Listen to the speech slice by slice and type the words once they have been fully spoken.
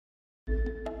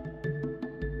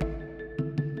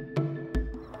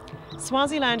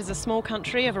Swaziland is a small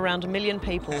country of around 1 million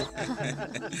people.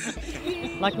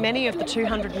 Like many of the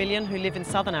 200 million who live in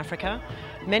southern Africa,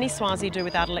 many Swazi do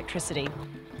without electricity.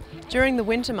 During the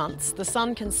winter months, the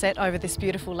sun can set over this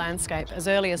beautiful landscape as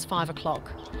early as 5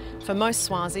 o'clock. For most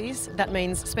Swazis, that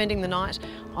means spending the night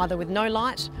either with no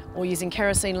light or using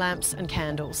kerosene lamps and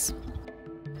candles.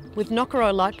 With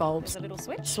Nokero light bulbs,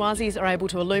 Swazis are able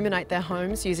to illuminate their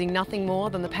homes using nothing more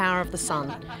than the power of the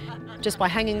sun. Just by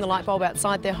hanging the light bulb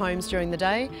outside their homes during the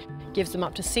day, gives them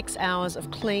up to 6 hours of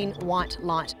clean white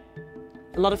light.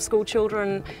 A lot of school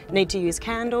children need to use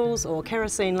candles or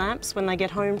kerosene lamps when they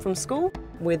get home from school.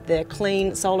 With their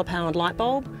clean solar-powered light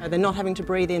bulb, they're not having to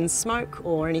breathe in smoke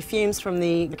or any fumes from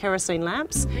the kerosene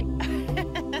lamps.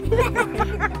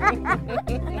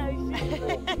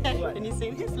 Can you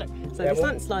see this? Look. So this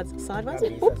one slides sideways.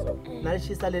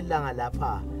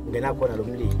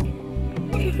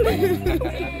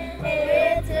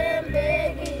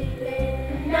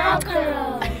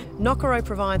 Nokero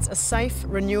provides a safe,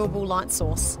 renewable light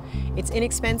source. It's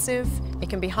inexpensive, it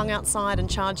can be hung outside and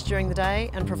charged during the day,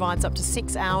 and provides up to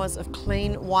 6 hours of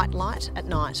clean white light at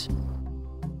night.